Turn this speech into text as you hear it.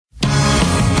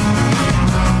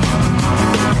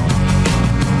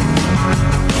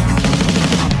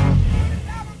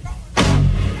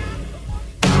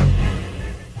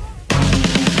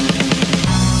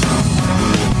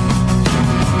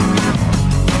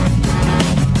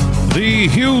The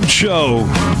Huge Show.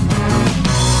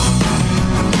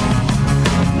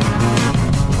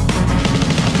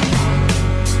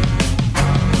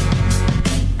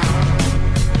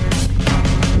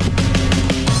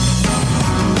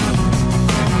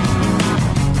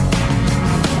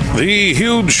 The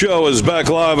Huge Show is back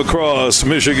live across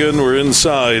Michigan. We're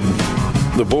inside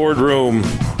the boardroom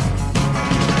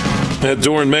at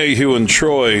Doeren, Mayhew, and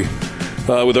Troy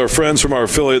with our friends from our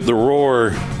affiliate, The Roar,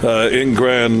 in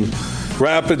Grand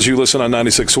Rapids. You listen on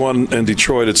 96.1. In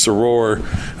Detroit, it's The Roar.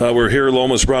 We're here.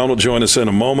 Lomas Brown will join us in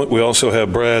a moment. We also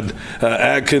have Brad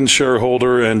Atkin,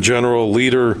 shareholder and general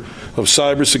leader of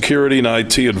cybersecurity and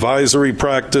IT advisory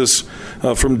practice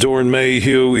from Doeren,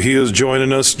 Mayhew. He is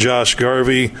joining us. Josh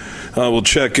Garvey will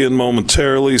check in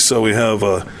momentarily. So we have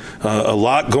a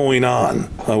lot going on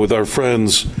with our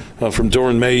friends from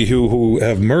Doeren, Mayhew, who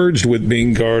have merged with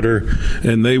Bean Garter,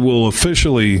 and they will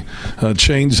officially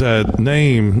change that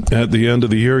name at the end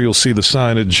of the year. You'll see the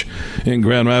signage in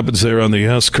Grand Rapids there on the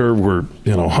S-curve where,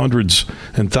 hundreds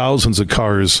and thousands of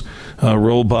cars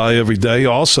roll by every day.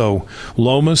 Also,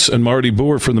 Lomas and Marty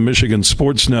Boer from the Michigan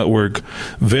Sports Network,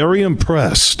 very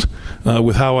impressed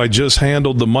with how I just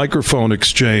handled the microphone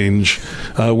exchange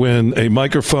when a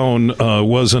microphone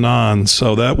wasn't on.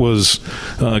 So that was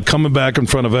coming back in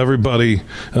front of everybody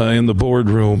in the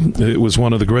boardroom. It was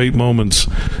one of the great moments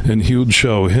in Huge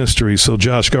Show history. So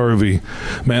Josh Garvey,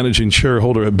 managing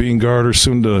shareholder at Bean Garter,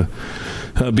 soon to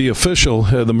be official.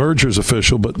 The merger's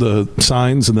official, but the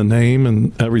signs and the name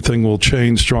and everything will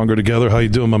change. Stronger together. How you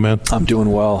doing, my man? I'm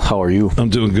doing well. How are you? I'm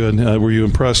doing good. Were you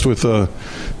impressed with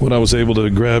when I was able to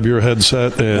grab your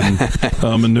headset and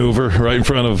maneuver right in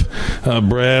front of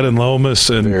Brad and Lomas?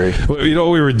 And you know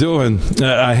what we were doing?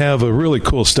 I have a really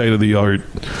cool state-of-the-art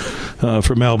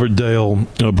from Albert Dale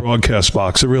broadcast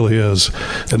box. It really is.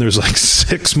 And there's like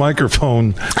 6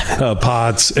 microphone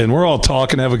pots, and we're all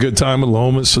talking, have a good time with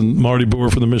Lomas and Marty Boer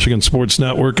from the Michigan Sports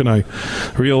Network. And I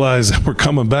realized that we're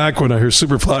coming back when I hear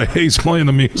Superfly Hayes playing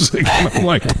the music. And I'm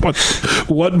like,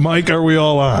 what mic are we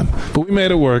all on? But we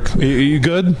made it work. Are you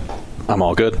good? I'm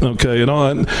all good. Okay,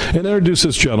 and introduce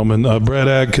this gentleman, Brad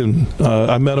Atkin.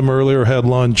 I met him earlier, had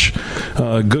lunch.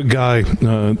 Good guy.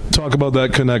 Talk about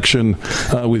that connection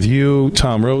with you,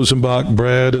 Tom Rosenbach,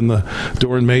 Brad, and the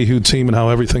Doeren Mayhew team, and how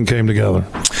everything came together.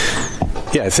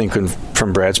 Yeah, I think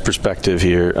from Brad's perspective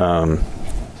here,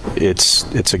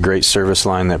 it's a great service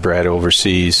line that Brad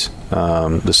oversees.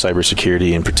 The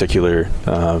cybersecurity in particular,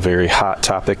 very hot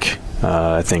topic.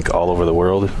 I think all over the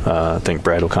world. I think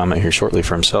Brad will comment here shortly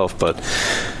for himself, but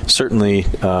certainly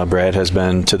Brad has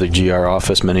been to the GR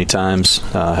office many times,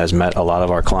 has met a lot of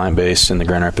our client base in the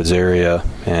Grand Rapids area,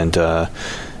 and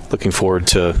looking forward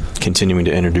to continuing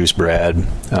to introduce Brad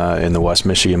in the West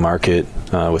Michigan market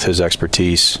with his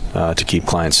expertise to keep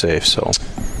clients safe. So.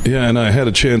 Yeah, and I had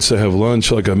a chance to have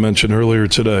lunch, like I mentioned earlier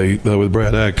today, with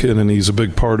Brad Atkin, and he's a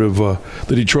big part of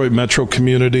the Detroit metro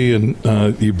community. And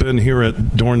you've been here at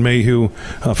Doeren Mayhew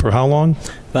for how long?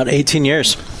 About 18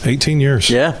 years. 18 years.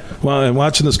 Yeah. Well, and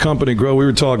watching this company grow, we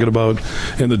were talking about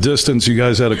in the distance, you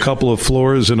guys had a couple of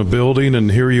floors in a building,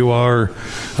 and here you are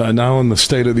now in the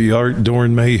state-of-the-art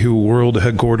Doeren Mayhew World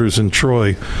Headquarters in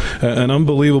Troy. An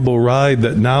unbelievable ride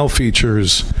that now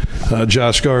features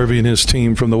Josh Garvey and his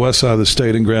team from the west side of the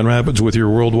state in Grand Rapids with your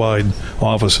worldwide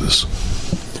offices.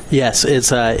 Yes,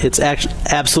 it's actually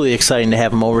absolutely exciting to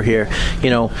have him over here.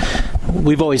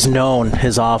 We've always known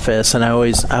his office, and I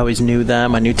always knew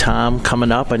them. I knew Tom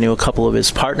coming up. I knew a couple of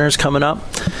his partners coming up,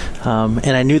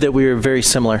 and I knew that we were very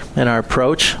similar in our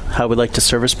approach, how we like to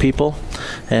service people,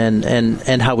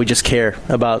 and how we just care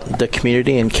about the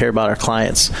community and care about our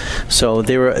clients. So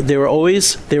they were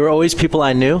always people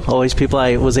I knew, always people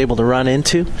I was able to run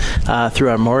into through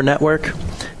our Moore network,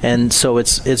 and so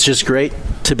it's just great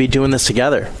to be doing this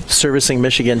together, servicing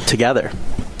Michigan together.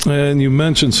 And you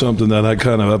mentioned something that I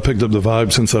picked up the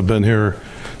vibe since I've been here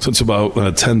since about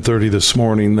 10:30 this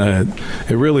morning, that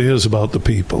it really is about the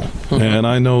people. Mm-hmm. And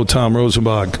I know Tom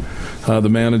Rosenbach, the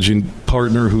managing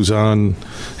partner who's on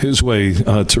his way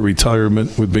to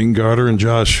retirement with Bean Garter, and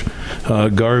Josh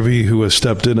Garvey, who has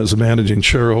stepped in as a managing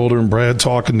shareholder, and Brad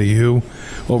talking to you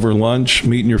over lunch,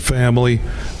 meeting your family,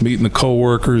 meeting the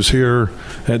co-workers here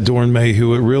at Doeren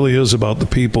Mayhew. It really is about the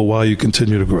people while you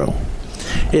continue to grow.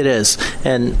 It is.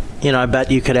 And, I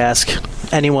bet you could ask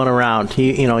anyone around.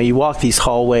 You walk these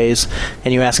hallways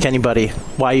and you ask anybody,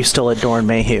 why are you still at Doeren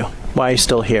Mayhew? Why are you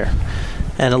still here?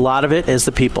 And a lot of it is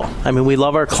the people. I mean, we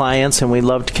love our clients and we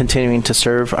love continuing to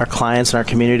serve our clients and our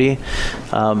community.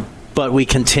 But we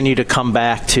continue to come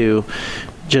back to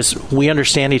we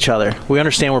understand each other. We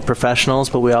understand we're professionals,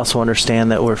 but we also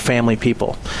understand that we're family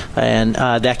people. And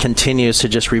that continues to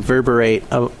just reverberate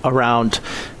around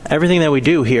everything that we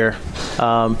do here.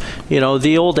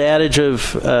 The old adage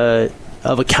of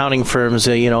accounting firms,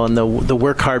 and the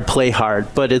work hard, play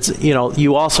hard. But it's,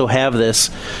 you also have this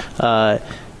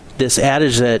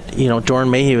adage that, Doeren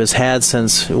Mayhew has had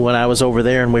since when I was over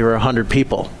there and we were 100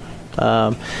 people.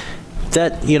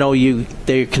 That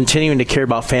they're continuing to care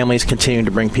about families, continuing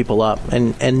to bring people up,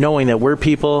 and knowing that we're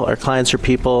people, our clients are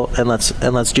people, and let's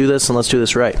do this, and let's do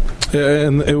this right.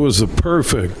 And it was a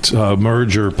perfect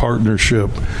merger partnership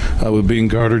with Bean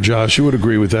Garter. Josh, you would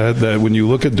agree with that when you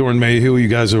look at Doeren Mayhew, you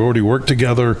guys have already worked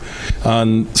together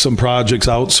on some projects,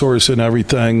 outsourcing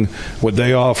everything. What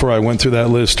they offer, I went through that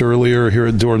list earlier here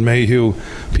at Doeren Mayhew.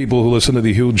 People who listen to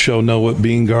the Huge Show know what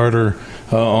Bean Garter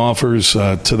offers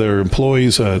to their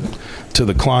employees, to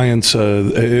the clients.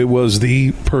 It was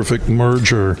the perfect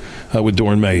merger with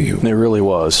Doeren Mayhew. It really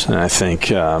was, and I think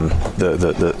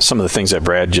the some of the things that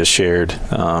Brad just shared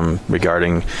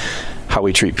regarding how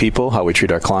we treat people, how we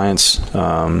treat our clients,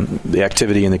 the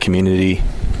activity in the community,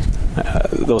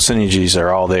 those synergies are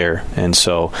all there, and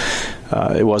so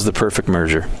it was the perfect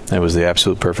merger. It was the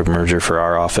absolute perfect merger for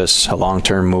our office, a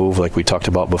long-term move like we talked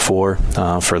about before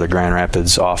for the Grand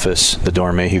Rapids office. The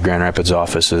Doeren Mayhew Grand Rapids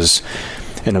office is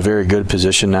in a very good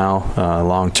position now,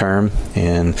 long-term,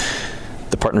 and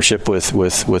the partnership with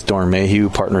Doeren Mayhew,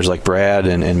 partners like Brad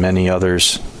and many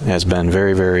others, has been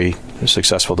very, very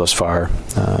successful thus far.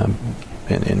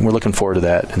 And we're looking forward to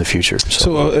that in the future.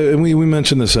 So we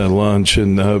mentioned this at lunch,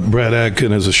 and Brad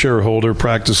Atkin is a shareholder,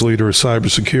 practice leader of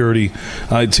cybersecurity,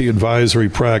 IT advisory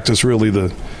practice, really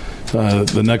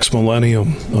the next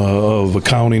millennium of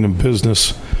accounting and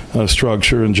business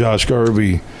structure. And Josh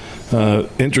Garvey,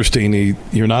 interesting,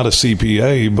 you're not a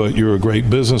CPA, but you're a great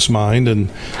business mind, and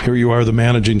here you are, the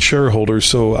managing shareholder.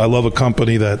 So I love a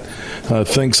company that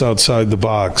thinks outside the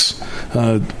box.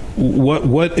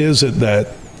 What is it that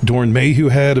Doeren Mayhew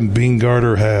had and Bean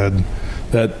Garter had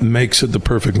that makes it the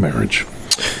perfect marriage?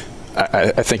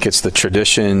 I think it's the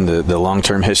tradition, the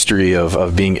long-term history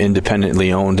of being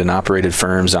independently owned and operated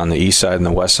firms on the east side and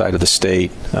the west side of the state.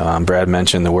 Brad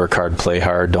mentioned the work hard, play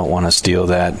hard. Don't want to steal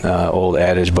that old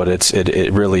adage, but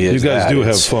it really is. You guys do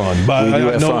have fun. But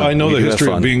I know the history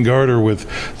of Bean Garter with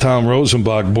Tom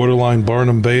Rosenbach, borderline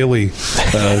Barnum Bailey,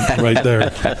 right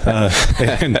there.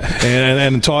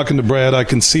 And talking to Brad, I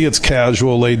can see it's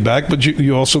casual, laid back, but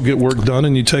you also get work done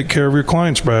and you take care of your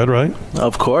clients, Brad, right?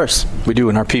 Of course. We do,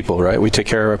 and our people, right? We take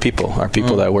care of our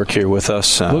people that work here with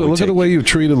us. Look at the way you've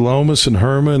treated Lomas and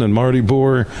Herman and Marty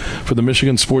Boer for the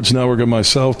Michigan Sports Network and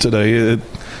myself today.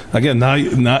 Again,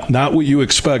 not what you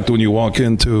expect when you walk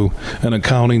into an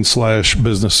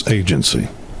accounting/business agency.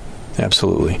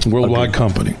 Absolutely. Worldwide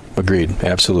company. Agreed.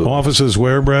 Absolutely. Offices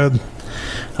where, Brad?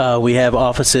 We have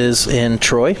offices in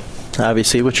Troy,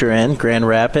 obviously, which you're in, Grand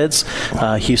Rapids.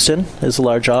 Houston is a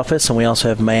large office, and we also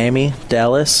have Miami,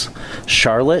 Dallas,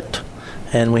 Charlotte,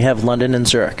 and we have London and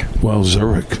Zurich. Well,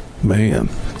 Zurich, man.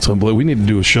 So we need to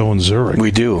do a show in Zurich. We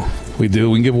do. We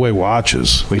do. We can give away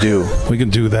watches. We do. We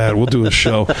can do that. We'll do a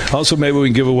show. Also, maybe we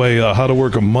can give away how to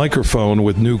work a microphone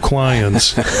with new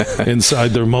clients inside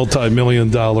their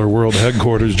multi-million-dollar world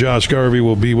headquarters. Josh Garvey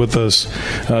will be with us.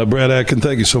 Brad Atkin,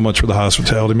 thank you so much for the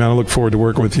hospitality, man. I look forward to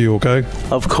working with you, okay?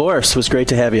 Of course. It was great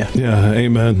to have you. Yeah,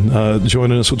 amen.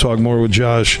 Joining us, we'll talk more with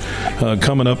Josh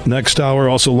coming up next hour.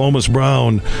 Also, Lomas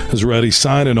Brown is ready,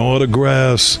 signing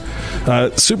autographs.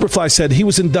 Superfly said he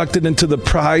was inducted into the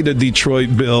Pride of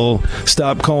Detroit bill.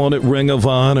 Stop calling it Ring of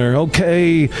Honor.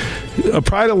 Okay,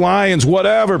 Pride of Lions,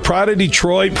 whatever. Pride of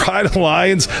Detroit, Pride of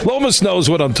Lions. Lomas knows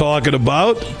what I'm talking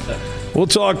about. We'll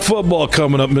talk football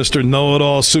coming up, Mr.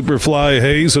 Know-It-All Superfly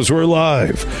Hayes, as we're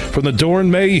live from the Doeren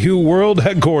Mayhew World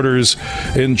Headquarters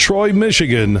in Troy,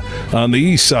 Michigan, on the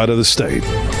east side of the state.